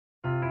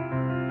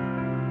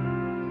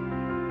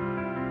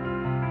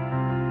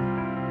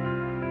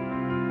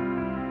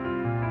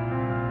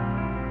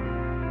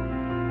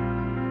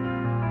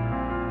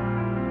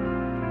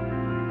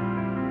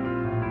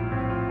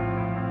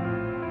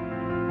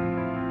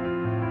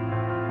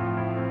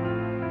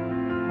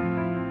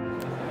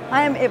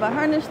I am Eva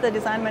Hoernisch, the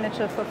design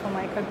manager for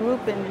Formica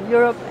Group in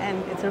Europe,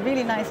 and it's a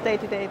really nice day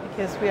today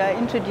because we are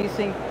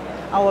introducing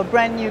our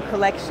brand new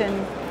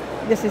collection.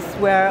 This is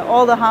where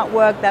all the hard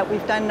work that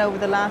we've done over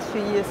the last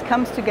few years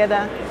comes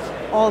together,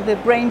 all the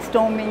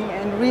brainstorming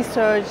and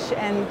research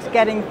and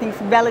getting things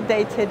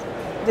validated.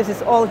 This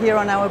is all here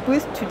on our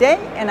booth today,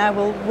 and I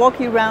will walk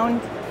you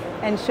around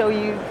and show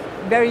you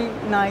very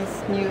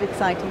nice, new,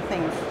 exciting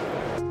things.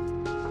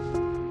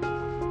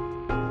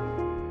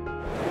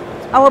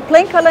 Our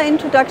plain color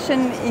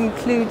introduction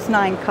includes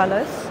 9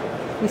 colors.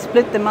 We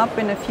split them up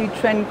in a few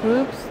trend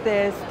groups.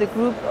 There's the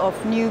group of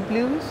new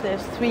blues.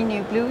 There's 3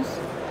 new blues.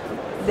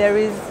 There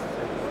is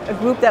a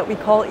group that we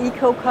call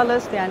eco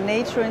colors. They are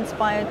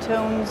nature-inspired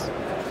tones.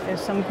 There's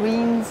some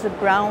greens, a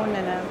brown,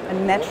 and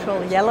a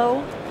natural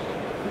yellow.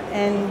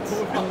 And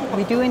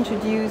we do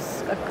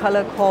introduce a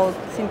color called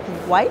simply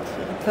white,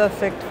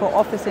 perfect for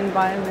office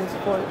environments,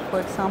 for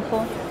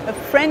example. A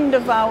friend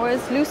of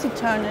ours, Lucy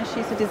Turner,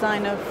 she's a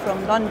designer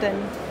from London.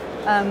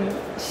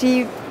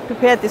 She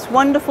prepared this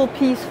wonderful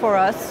piece for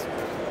us.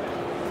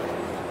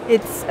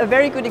 It's a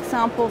very good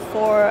example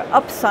for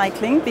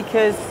upcycling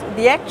because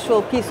the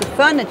actual piece of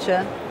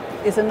furniture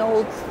is an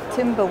old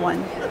timber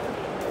one.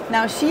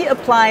 Now she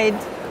applied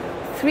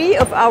 3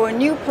 of our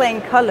new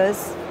plain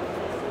colors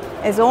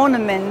as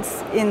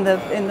ornaments in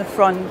the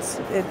front.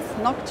 It's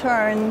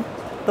Nocturne,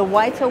 the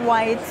whiter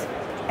white,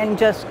 and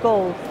just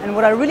gold. And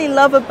what I really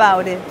love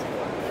about it,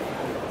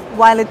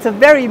 while it's a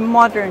very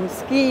modern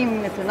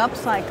scheme, it's an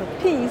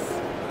upcycled piece,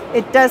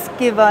 it does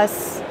give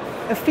us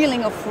a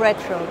feeling of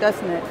retro,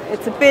 doesn't it?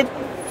 It's a bit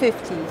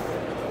 50s.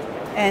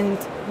 And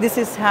this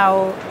is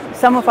how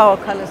some of our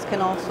colors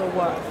can also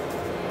work.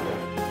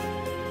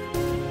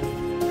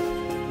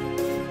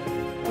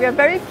 We are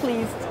very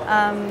pleased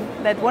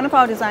that one of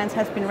our designs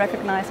has been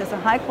recognized as a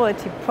high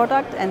quality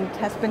product and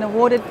has been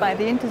awarded by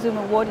the Interzoom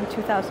Award in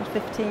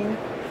 2015.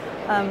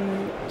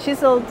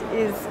 Chiseled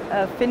is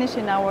a finish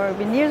in our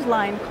veneers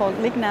line called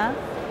Ligna,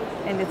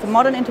 and it's a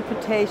modern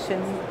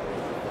interpretation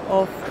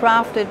of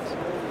crafted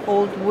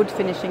old wood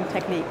finishing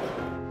technique.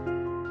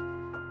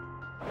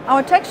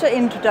 Our texture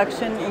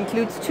introduction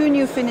includes 2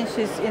 new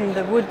finishes in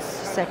the woods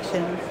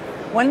section.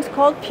 One is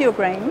called Pure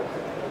Grain.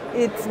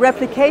 It's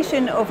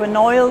replication of an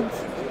oiled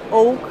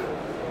oak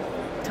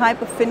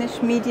type of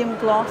finish, medium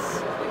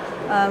gloss,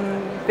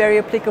 very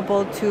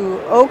applicable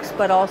to oaks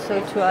but also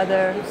to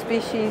other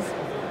species.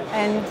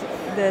 And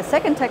the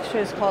second texture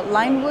is called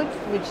Linewood,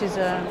 which is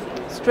a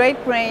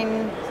straight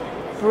grain,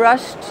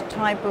 brushed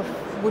type of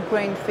wood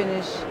grain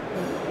finish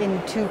in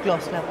 2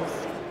 gloss levels.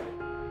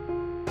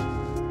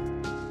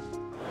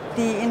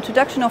 The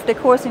introduction of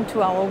decors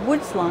into our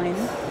woods line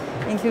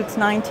includes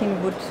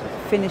 19 wood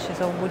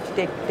finishes or wood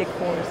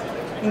decors,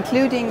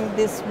 including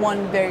this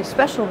one very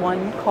special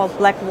one called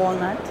Black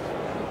Walnut,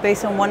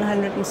 based on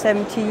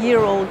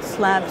 170-year-old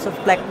slabs of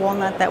black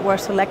walnut that were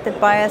selected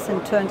by us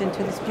and turned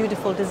into this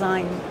beautiful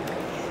design.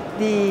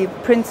 The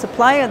print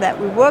supplier that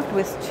we worked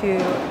with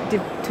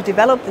to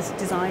develop this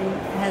design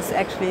has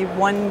actually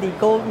won the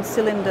Golden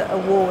Cylinder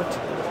Award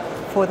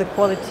for the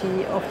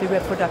quality of the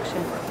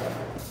reproduction.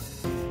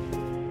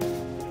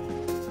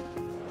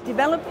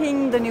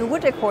 Developing the new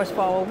wood decors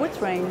for our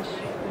woods range,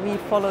 we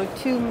followed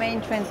 2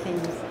 main trend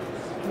themes.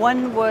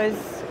 One was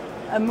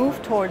a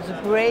move towards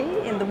grey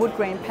in the wood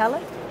grain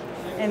palette,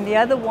 and the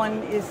other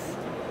one is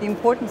the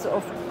importance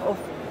of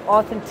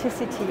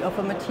authenticity of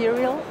a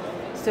material.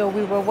 So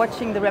we were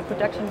watching the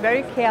reproduction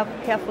very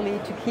carefully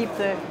to keep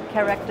the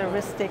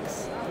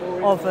characteristics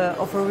of a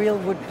real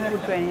wood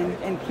grain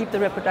and keep the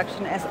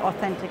reproduction as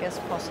authentic as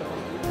possible.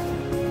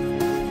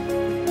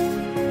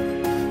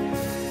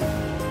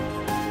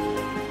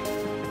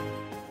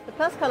 The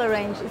Plus Color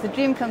range is a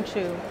dream come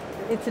true.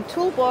 It's a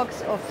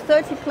toolbox of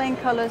 30 plain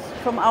colors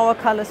from our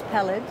colors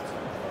palette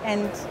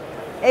and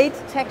 8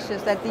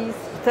 textures that these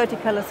 30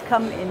 colors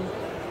come in.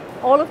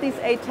 All of these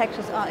 8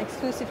 textures are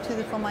exclusive to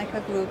the Formica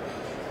Group.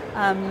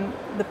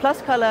 The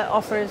Plus Color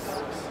offers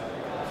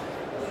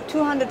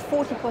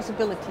 240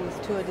 possibilities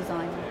to a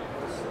designer.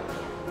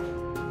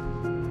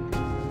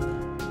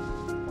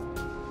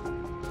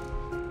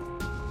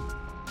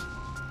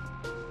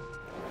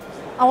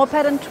 Our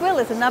pattern Twill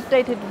is an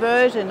updated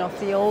version of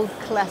the old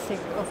classic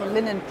of a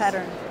linen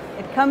pattern.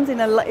 It comes in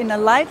a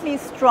lightly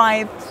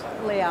striped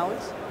layout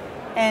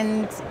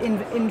and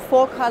in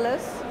 4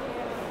 colors.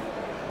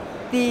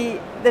 The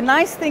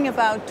nice thing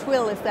about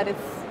Twill is that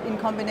it's in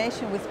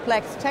combination with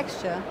Plex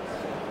texture,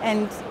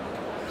 and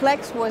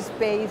Plex was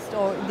based,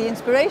 or the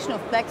inspiration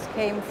of Plex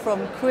came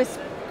from crisp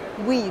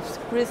weaves,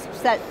 crisp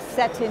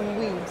satin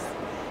weaves.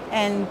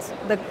 And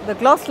the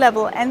gloss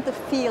level and the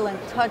feel and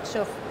touch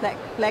of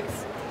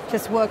Plex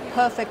just work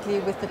perfectly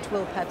with the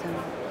Twill pattern.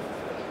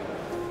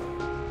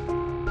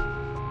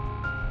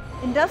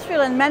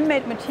 Industrial and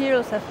man-made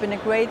materials have been a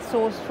great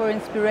source for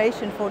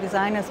inspiration for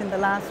designers in the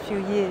last few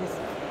years.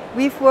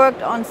 We've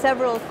worked on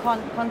several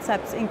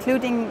concepts,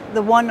 including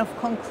the one of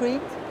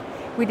concrete.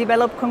 We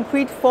developed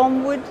concrete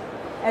form wood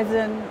as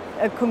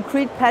a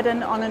concrete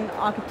pattern on an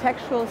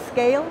architectural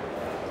scale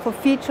for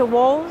feature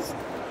walls.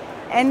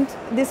 And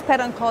this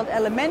pattern called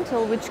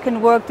elemental, which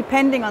can work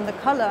depending on the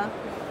color.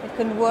 It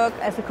can work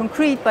as a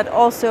concrete, but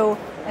also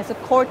as a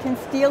corten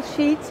steel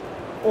sheet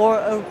or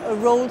a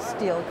rolled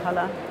steel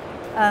color.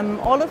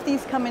 All of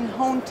these come in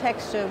honed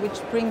texture,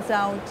 which brings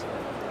out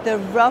the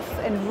rough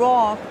and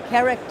raw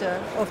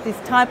character of this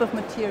type of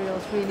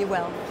materials really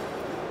well.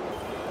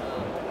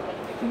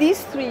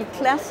 These three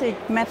classic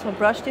metal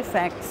brushed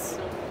effects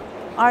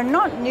are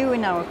not new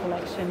in our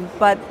collection,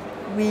 but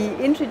we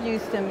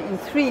introduced them in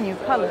three new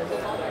colors.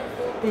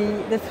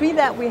 The three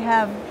that we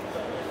have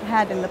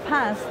had in the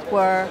past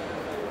were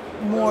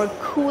more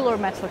cooler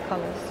metal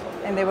colors,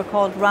 and they were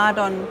called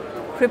radon,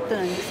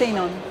 krypton, and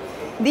xenon.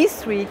 These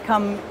three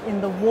come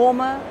in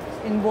warmer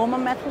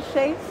metal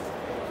shades,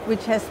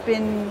 which has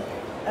been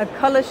a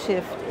color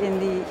shift in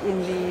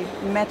the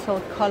metal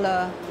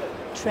color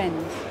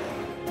trend.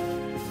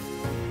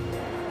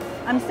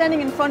 I'm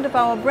standing in front of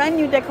our brand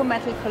new deco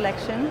metal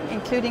collection,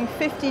 including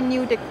 50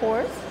 new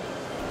decors.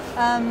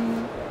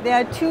 There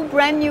are two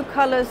brand new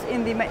colors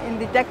in the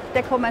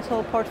deco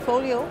metal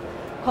portfolio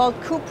called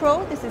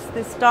Cupro. This is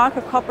this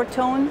darker copper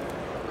tone,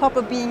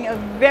 copper being a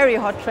very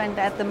hot trend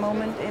at the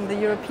moment in the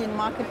European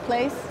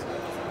marketplace.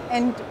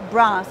 And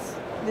brass.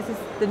 This is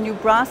the new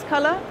brass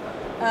color.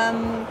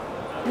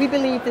 We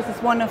believe this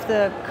is one of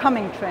the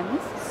coming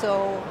trends.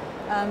 So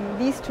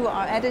these two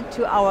are added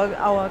to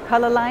our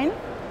color line.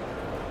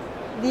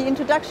 The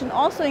introduction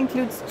also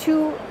includes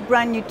two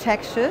brand new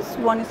textures.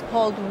 One is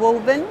called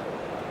woven.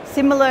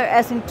 Similar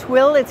as in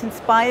twill, it's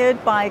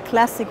inspired by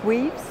classic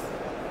weaves.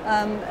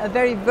 A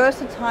very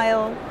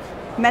versatile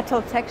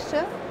metal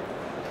texture.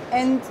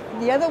 And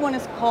the other one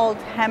is called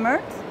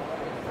hammered,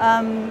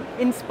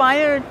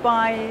 inspired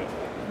by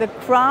the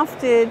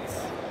crafted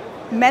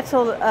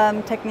metal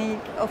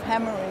technique of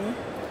hammering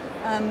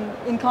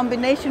in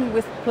combination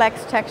with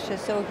flex texture.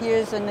 So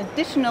here's an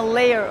additional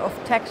layer of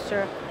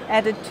texture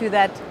added to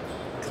that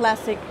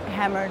classic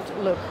hammered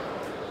look.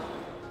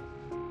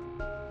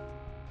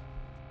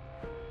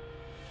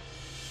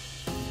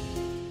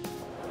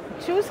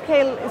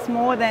 TrueScale is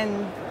more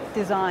than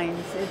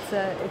designs.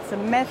 It's a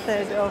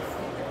method of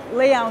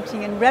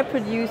layouting and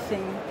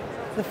reproducing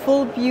the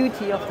full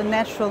beauty of the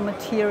natural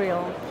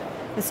material,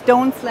 the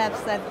stone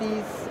slabs that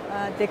these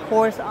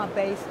decors are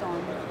based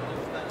on.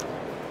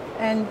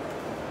 And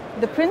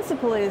the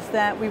principle is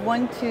that we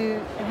want to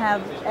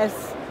have as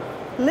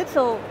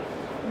little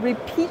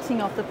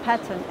repeating of the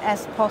pattern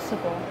as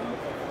possible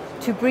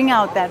to bring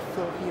out that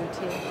full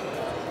beauty.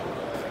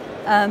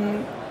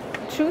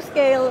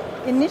 TrueScale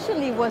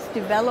initially was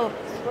developed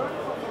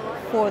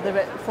for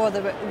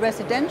the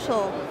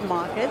residential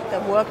market, the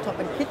worktop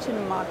and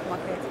kitchen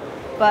market,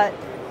 but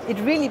it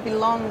really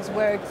belongs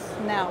where it's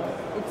now.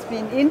 It's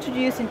been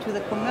introduced into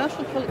the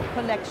commercial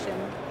collection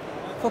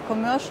for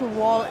commercial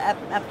wall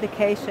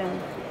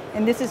application,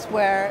 and this is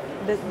where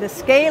the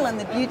scale and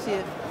the beauty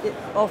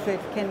of it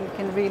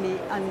can really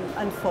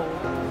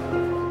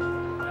unfold.